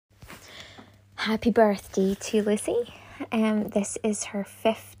Happy birthday to Lucy. This is her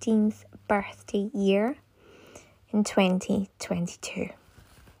 15th birthday year in 2022.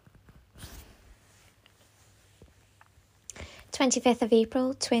 25th of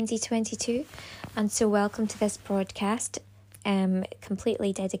April 2022, and so welcome to this broadcast,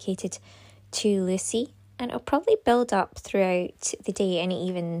 completely dedicated to Lucy, and it'll probably build up throughout the day and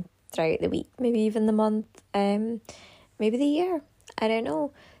even throughout the week, maybe even the month, maybe the year, I don't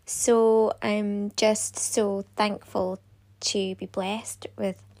know. So I'm just so thankful to be blessed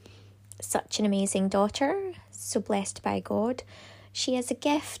with such an amazing daughter, so blessed by God. She is a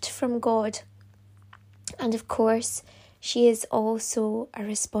gift from God, and of course she is also a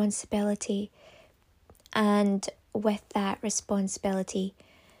responsibility, and with that responsibility,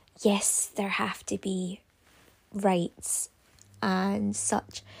 yes, there have to be rights and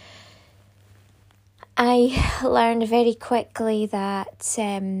such. I learned very quickly that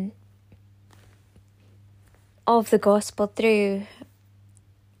of the gospel through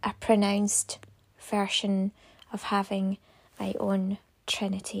a pronounced version of having my own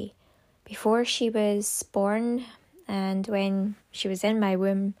Trinity. Before she was born and when she was in my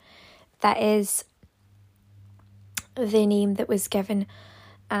womb, that is the name that was given,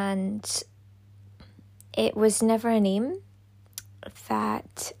 and it was never a name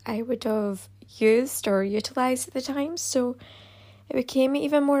that I would have used or utilised at the time, so it became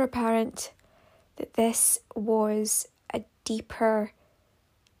even more apparent that this was a deeper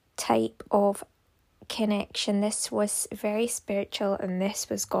type of connection. This was very spiritual, and this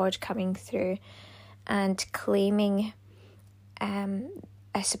was God coming through and claiming,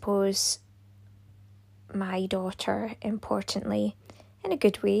 I suppose, my daughter, importantly, in a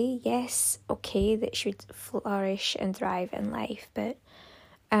good way. Yes, okay, that she would flourish and thrive in life, but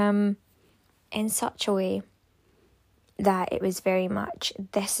in such a way that it was very much,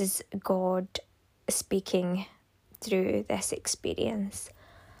 this is God speaking through this experience.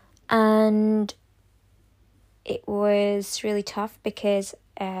 And it was really tough because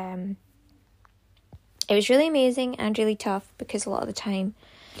it was really amazing and really tough because a lot of the time,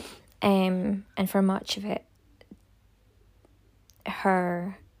 and for much of it,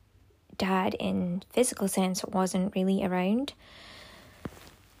 her dad in physical sense wasn't really around.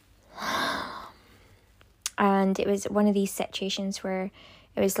 And it was one of these situations where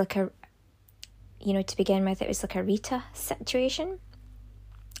it was like to begin with, it was like a Rita situation,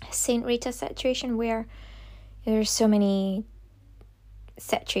 Saint Rita situation, where there's so many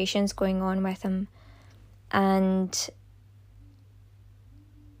situations going on with him, and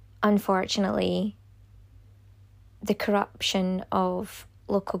unfortunately the corruption of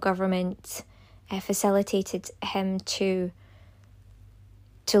local government facilitated him to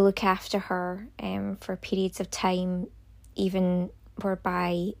look after her for periods of time, even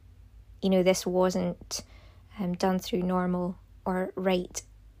whereby this wasn't done through normal or right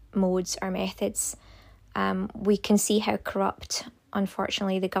modes or methods. We can see how corrupt,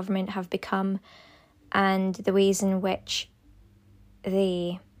 unfortunately, the government have become, and the ways in which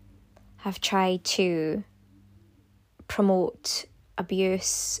they have tried to promote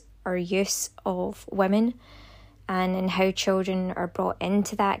abuse or use of women, and how children are brought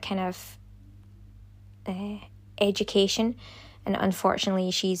into that kind of education. And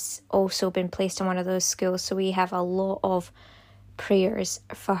unfortunately, she's also been placed in one of those schools, so we have a lot of prayers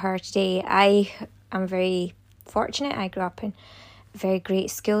for her today. I am very fortunate. I grew up in very great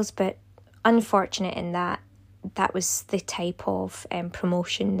schools, but unfortunate in that was the type of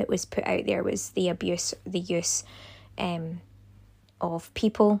promotion that was put out there, was the abuse, the use of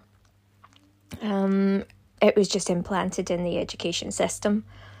people. It was just implanted in the education system,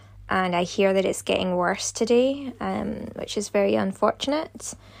 and I hear that it's getting worse today, which is very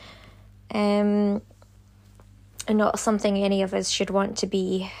unfortunate, and not something any of us should want to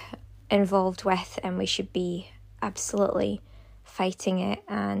be involved with, and we should be absolutely fighting it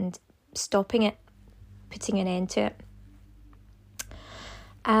and stopping it, putting an end to it.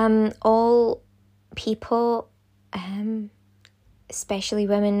 All people, especially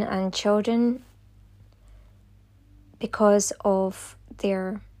women and children, because of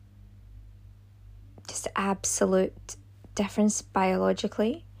their just absolute difference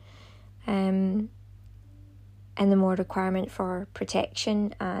biologically, and the more requirement for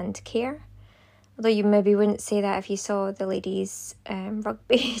protection and care. Although you maybe wouldn't say that if you saw the ladies'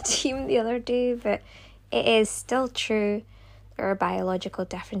 rugby team the other day, but it is still true. There are biological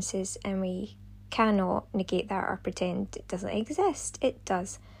differences, and we cannot negate that or pretend it doesn't exist. It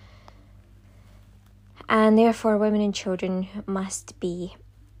does. And therefore, women and children must be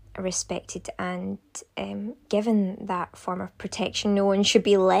respected and given that form of protection. No one should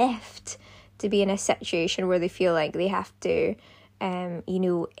be left to be in a situation where they feel like they have to,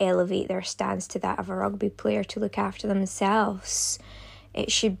 elevate their stance to that of a rugby player to look after themselves.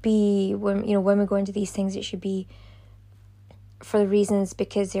 It should be, when we go into these things, it should be for the reasons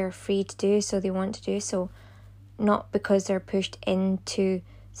because they're free to do so, they want to do so, not because they're pushed into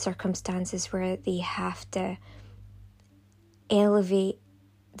circumstances where they have to elevate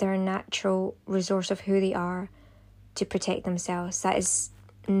their natural resource of who they are to protect themselves. That is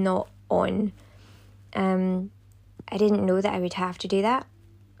not on. I didn't know that I would have to do that,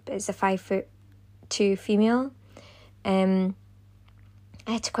 but as a 5'2" female, I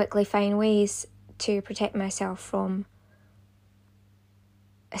had to quickly find ways to protect myself from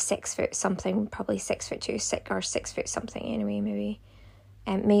a 6 foot something, probably 6'2", 6 foot something anyway, maybe,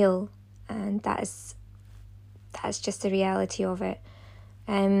 male, and that's just the reality of it.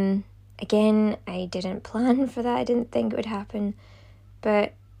 Again, I didn't plan for that. I didn't think it would happen,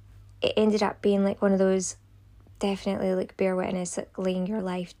 but it ended up being like one of those, definitely like bear witness, like laying your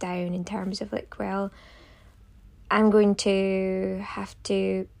life down in terms of like, well, I'm going to have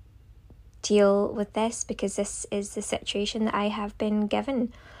to deal with this because this is the situation that I have been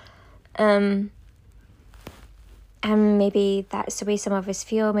given. And maybe that's the way some of us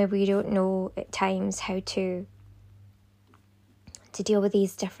feel. Maybe we don't know at times how to deal with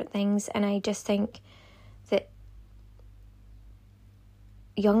these different things. And I just think that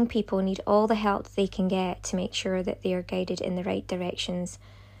young people need all the help they can get to make sure that they are guided in the right directions.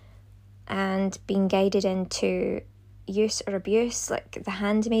 And being guided into use or abuse, like the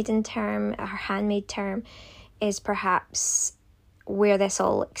handmaid term, is perhaps where this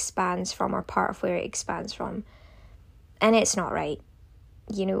all expands from, or part of where it expands from. And it's not right.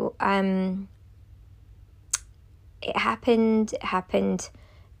 It happened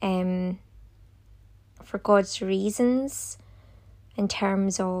for God's reasons in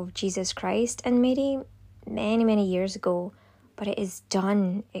terms of Jesus Christ and Mary many, many years ago, but it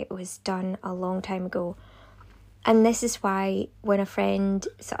was done a long time ago. And this is why when a friend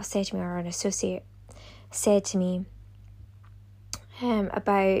sort of said to me, or an associate said to me,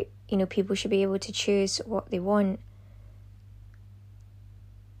 about, people should be able to choose what they want,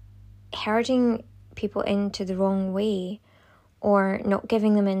 herding people into the wrong way, or not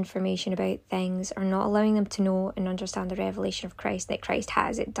giving them information about things, or not allowing them to know and understand the revelation of Christ, that Christ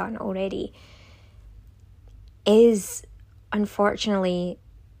has it done already, is unfortunately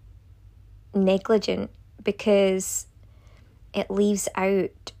negligent, because it leaves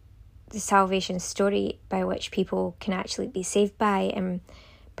out the salvation story by which people can actually be saved by, and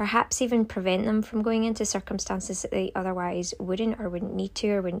perhaps even prevent them from going into circumstances that they otherwise wouldn't need to,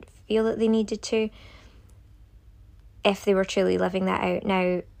 or wouldn't feel that they needed to, if they were truly living that out.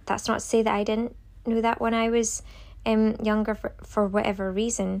 Now, that's not to say that I didn't know that when I was younger, for whatever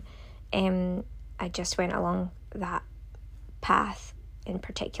reason. I just went along that path in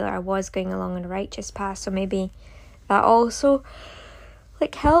particular. I was going along on a righteous path, so maybe that also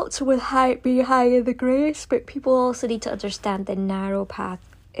helped with being high in the grace. But people also need to understand the narrow path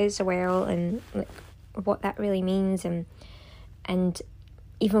as well, and what that really means, and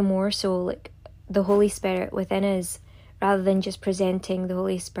even more so the Holy Spirit within us, rather than just presenting the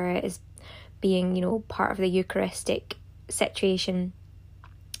Holy Spirit as being part of the Eucharistic situation.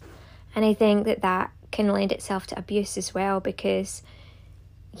 And I think that can lend itself to abuse as well, because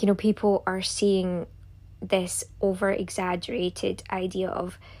people are seeing this over-exaggerated idea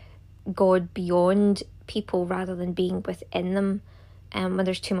of God beyond people rather than being within them, when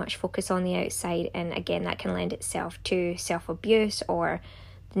there's too much focus on the outside. And again, that can lend itself to self-abuse or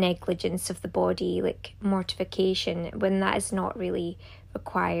the negligence of the body, like mortification, when that is not really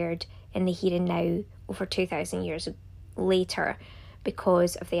required in the here and now over 2,000 years later,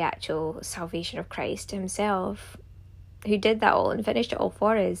 because of the actual salvation of Christ himself, who did that all and finished it all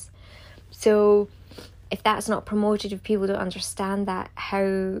for us. So if that's not promoted, if people don't understand that,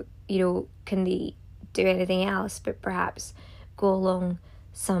 how can they do anything else but perhaps go along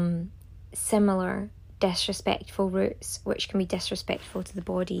some similar disrespectful routes, which can be disrespectful to the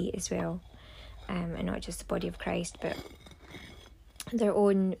body as well, and not just the body of Christ, but their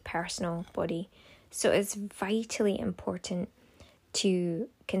own personal body. So it's vitally important to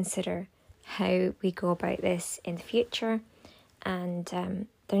consider how we go about this in the future, and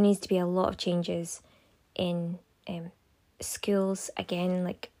there needs to be a lot of changes in schools.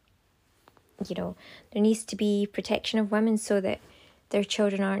 Again, there needs to be protection of women so that their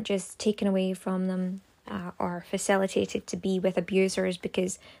children aren't just taken away from them, or facilitated to be with abusers,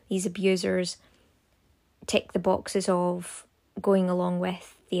 because these abusers tick the boxes of going along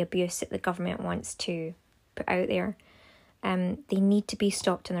with the abuse that the government wants to put out there. They need to be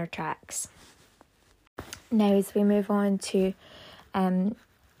stopped in their tracks. Now, as we move on to a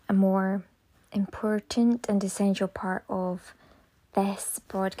more important and essential part of this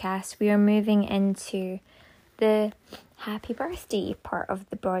broadcast, we are moving into the happy birthday part of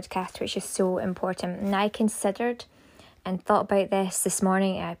the broadcast, which is so important. And I considered and thought about this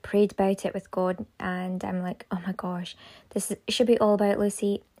morning. I prayed about it with God, and I'm like, oh my gosh, it should be all about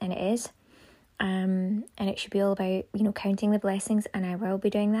Lucy, and it is. And it should be all about, counting the blessings, and I will be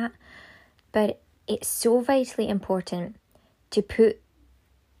doing that. But it's so vitally important to put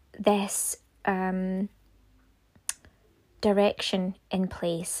this direction in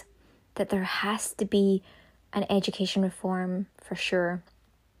place, that there has to be an education reform for sure.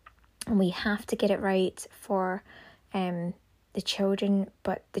 And we have to get it right for the children,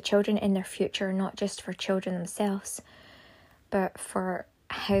 but the children in their future, not just for children themselves, but for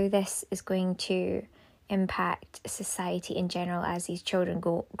how this is going to impact society in general as these children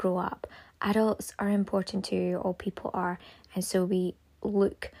grow up. Adults are important too, all people are, and so we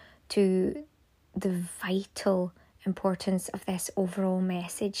look to the vital importance of this overall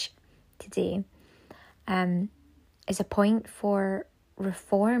message today as a point for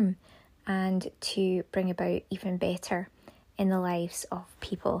reform and to bring about even better in the lives of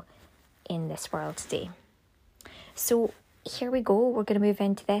people in this world today. So here we go. We're going to move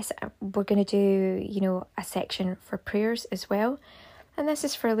into this. We're going to do, a section for prayers as well. And this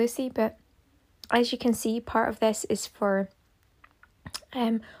is for Lucy, but as you can see, part of this is for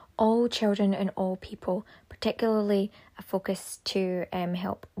all children and all people, particularly a focus to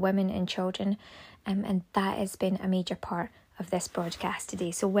help women and children. And that has been a major part of this broadcast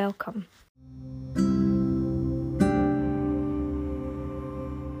today. So welcome.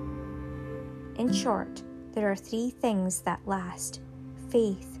 In short, there are 3 things that last: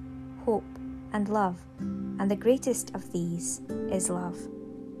 faith, hope, and love. And the greatest of these is love.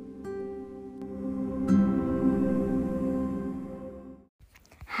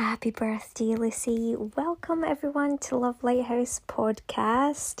 Happy birthday, Lucy. Welcome everyone to Love Lighthouse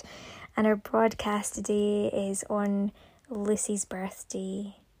podcast. And our broadcast today is on Lucy's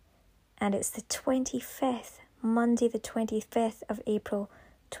birthday. And it's the 25th, Monday the 25th of April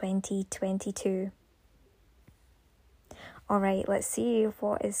 2022. Alright, let's see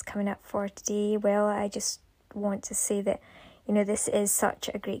what is coming up for today. Well, I just want to say that, this is such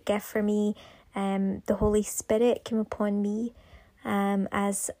a great gift for me. The Holy Spirit came upon me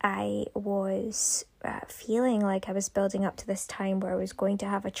as I was feeling like I was building up to this time where I was going to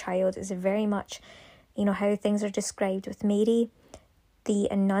have a child. Is very much, how things are described with Mary, the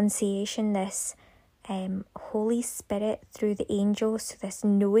Annunciation, this Holy Spirit through the angels, so this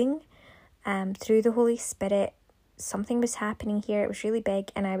knowing through the Holy Spirit, something was happening here. It was really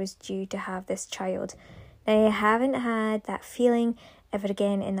big, and I was due to have this child. Now, I haven't had that feeling ever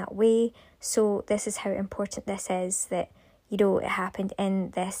again in that way, so this is how important this is, that it happened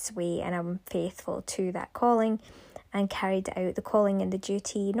in this way, and I'm faithful to that calling and carried out the calling and the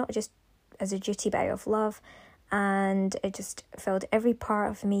duty, not just as a duty but out of love, and it just filled every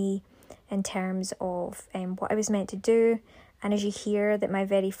part of me in terms of what I was meant to do. And as you hear, that my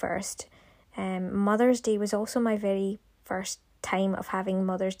very first Mother's Day was also my very first time of having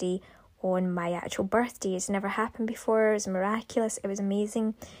Mother's Day on my actual birthday. It's never happened before. It was miraculous. It was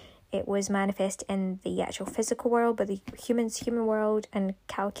amazing. It was manifest in the actual physical world, by the human world, and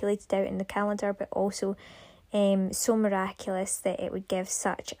calculated out in the calendar, but also so miraculous that it would give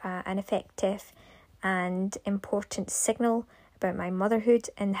such an effective and important signal about my motherhood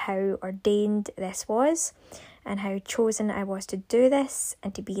and how ordained this was and how chosen I was to do this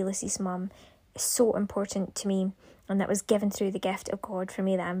and to be Lucy's mum is so important to me, and that was given through the gift of God for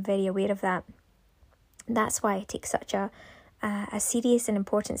me, that I'm very aware of that. That's why I take such a serious and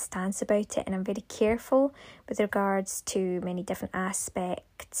important stance about it, and I'm very careful with regards to many different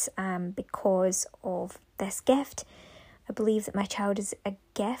aspects because of this gift. I believe that my child is a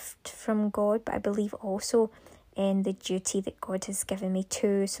gift from God, but I believe also in the duty that God has given me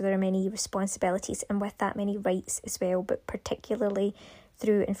too. So there are many responsibilities, and with that many rights as well, but particularly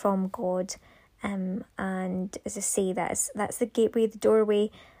through and from God. And as I say, that's the gateway, the doorway,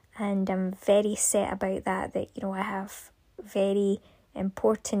 and I'm very set about that I have very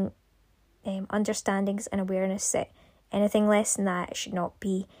important understandings and awareness that anything less than that should not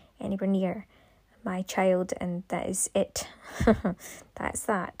be anywhere near my child, and that is it. That's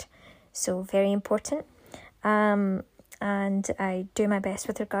that. So very important. And I do my best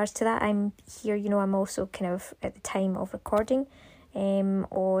with regards to that. I'm here, I'm also kind of at the time of recording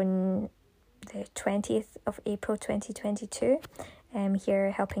on the 20th of April 2022.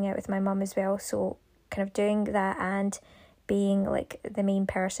 Here helping out with my mum as well, so kind of doing that and being like the main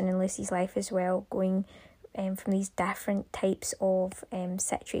person in Lucy's life as well, going from these different types of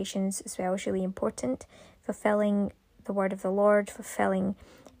situations as well is really important. Fulfilling the word of the Lord, fulfilling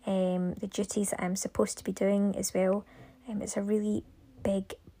the duties that I'm supposed to be doing as well. It's a really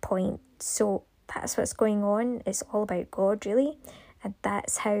big point. So that's what's going on. It's all about God, really. And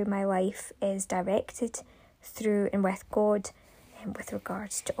that's how my life is directed, through and with God, with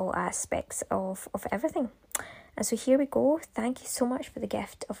regards to all aspects of everything. And so here we go. Thank you so much for the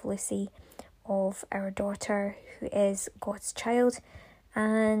gift of Lucy, of our daughter who is God's child.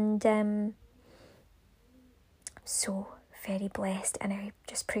 And so very blessed, and I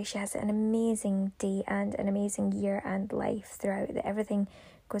just pray she has an amazing day and an amazing year and life throughout, that everything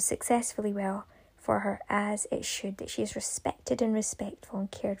goes successfully well for her as it should, that she is respected and respectful and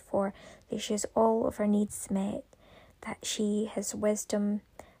cared for, that she has all of her needs met, that she has wisdom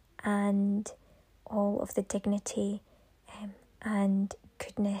and all of the dignity and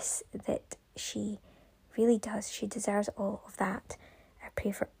goodness that she really does. She deserves all of that. I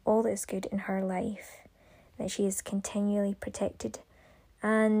pray for all that is good in her life, that she is continually protected,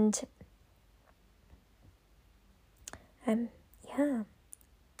 and and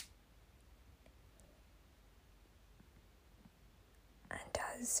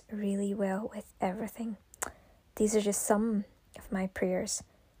does really well with everything. These are just some of my prayers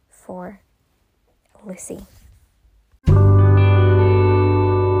for Lucy.